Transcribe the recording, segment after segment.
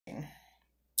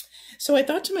So I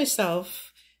thought to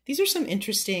myself, these are some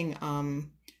interesting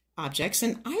objects,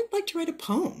 and I'd like to write a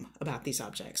poem about these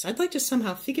objects. I'd like to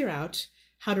somehow figure out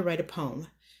how to write a poem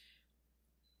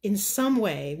in some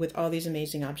way with all these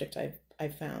amazing objects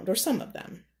I've found, or some of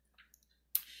them.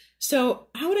 So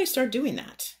how would I start doing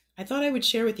that? I thought I would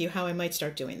share with you how I might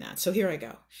start doing that. So here I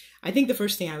go. I think the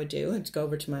first thing I would do is go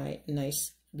over to my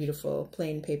nice, beautiful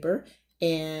plain paper,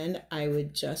 and I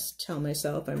would just tell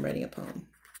myself I'm writing a poem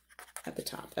at the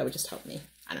top. That would just help me.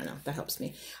 I don't know, that helps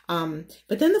me.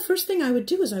 But then the first thing I would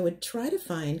do is I would try to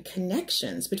find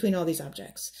connections between all these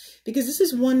objects, because this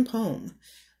is one poem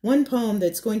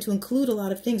that's going to include a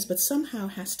lot of things, but somehow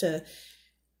has to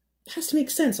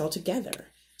make sense altogether.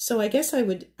 So I guess I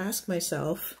would ask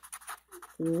myself,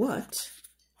 what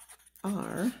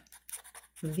are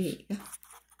the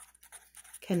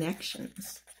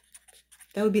connections?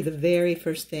 That would be the very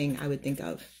first thing I would think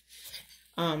of.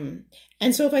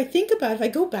 And so if I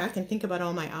go back and think about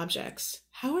all my objects,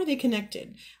 how are they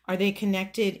connected? Are they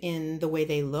connected in the way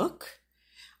they look?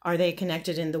 Are they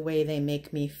connected in the way they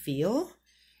make me feel?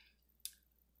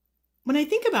 When I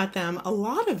think about them, a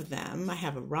lot of them, I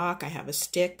have a rock, I have a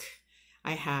stick,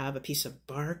 I have a piece of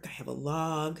bark, I have a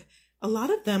log. A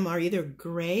lot of them are either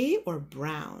gray or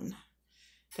brown.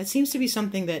 That seems to be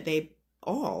something that they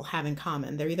all have in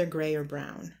common. They're either gray or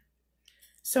brown.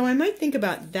 So I might think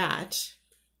about that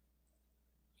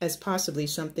as possibly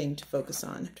something to focus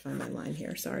on. I have to find my line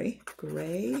here, sorry.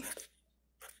 Gray,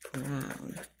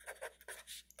 brown.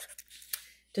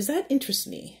 Does that interest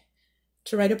me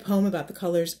to write a poem about the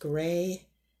colors gray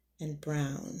and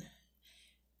brown?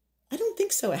 I don't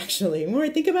think so, actually. The more I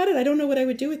think about it, I don't know what I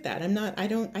would do with that.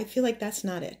 I feel like that's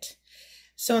not it.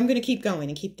 So I'm going to keep going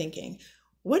and keep thinking.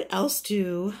 What else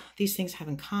do these things have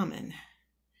in common?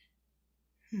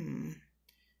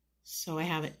 So I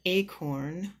have an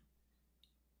acorn.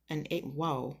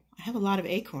 Whoa, I have a lot of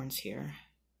acorns here.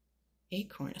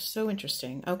 Acorn is so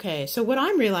interesting. Okay, so what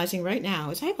I'm realizing right now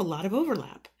is I have a lot of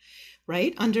overlap,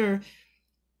 right? Under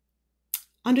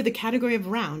the category of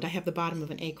round, I have the bottom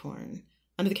of an acorn.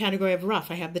 Under the category of rough,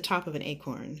 I have the top of an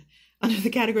acorn. Under the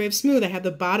category of smooth, I have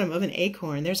the bottom of an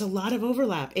acorn. There's a lot of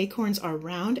overlap. Acorns are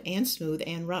round and smooth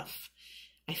and rough.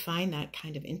 I find that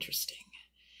kind of interesting.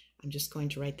 I'm just going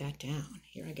to write that down.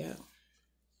 Here I go.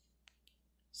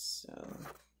 So,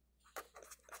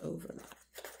 overlap.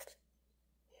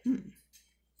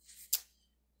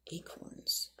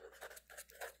 Acorns.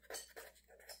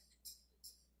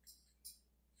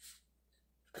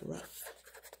 Rough.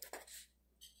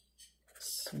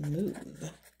 Smooth.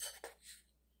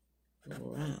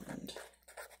 Round.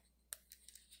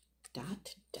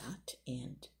 Dot, dot,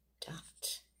 and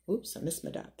dot. Oops, I missed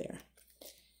my dot there.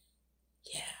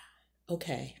 Yeah.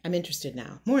 Okay, I'm interested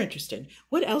now. More interested.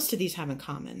 What else do these have in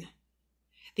common?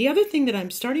 The other thing that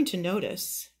I'm starting to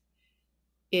notice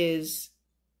is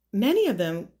many of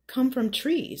them come from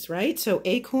trees, right? So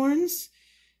acorns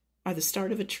are the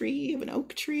start of a tree, of an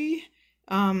oak tree.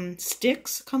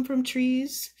 Sticks come from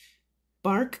trees.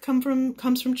 Bark comes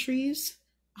from trees.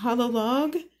 Hollow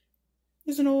log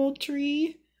is an old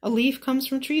tree. A leaf comes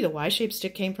from a tree. The Y-shaped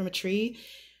stick came from a tree.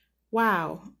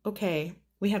 Wow. Okay.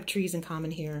 We have trees in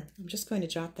common here. I'm just going to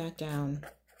jot that down.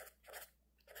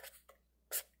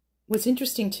 What's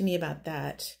interesting to me about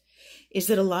that is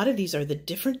that a lot of these are the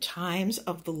different times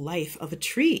of the life of a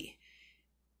tree,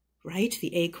 right?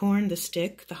 The acorn, the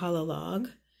stick, the hollow log.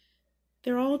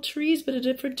 They're all trees, but a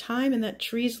different time in that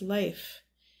tree's life.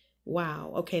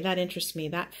 Wow, okay, that interests me.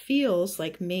 That feels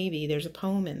like maybe there's a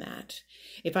poem in that.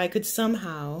 If I could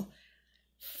somehow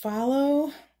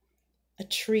follow a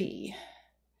tree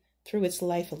through its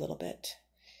life a little bit,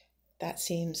 that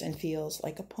seems and feels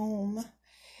like a poem.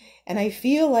 And I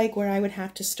feel like where I would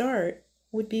have to start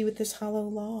would be with this hollow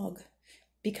log,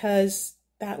 because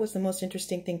that was the most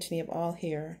interesting thing to me of all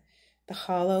here. The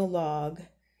hollow log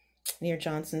near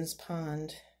Johnson's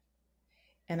Pond.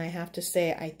 And I have to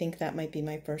say, I think that might be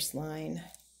my first line.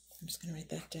 I'm just going to write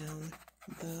that down.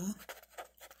 The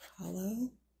hollow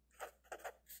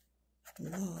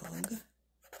log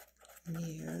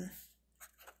near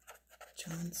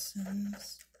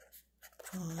Johnson's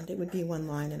Pond. It would be one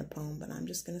line in a poem, but I'm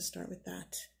just going to start with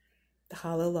that. The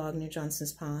hollow log near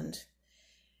Johnson's Pond.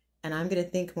 And I'm going to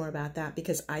think more about that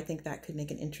because I think that could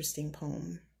make an interesting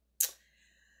poem.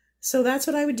 So that's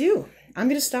what I would do. I'm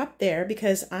going to stop there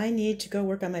because I need to go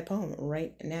work on my poem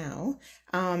right now.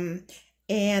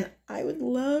 And I would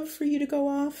love for you to go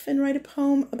off and write a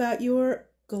poem about your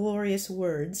glorious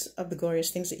words of the glorious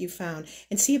things that you found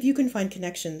and see if you can find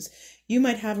connections. You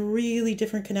might have really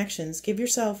different connections. Give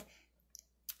yourself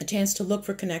a chance to look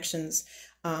for connections.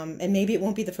 And maybe it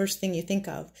won't be the first thing you think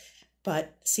of.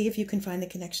 but see if you can find the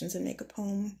connections and make a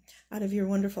poem out of your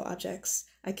wonderful objects.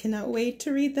 I cannot wait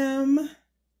to read them.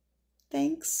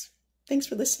 Thanks. Thanks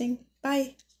for listening.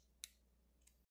 Bye.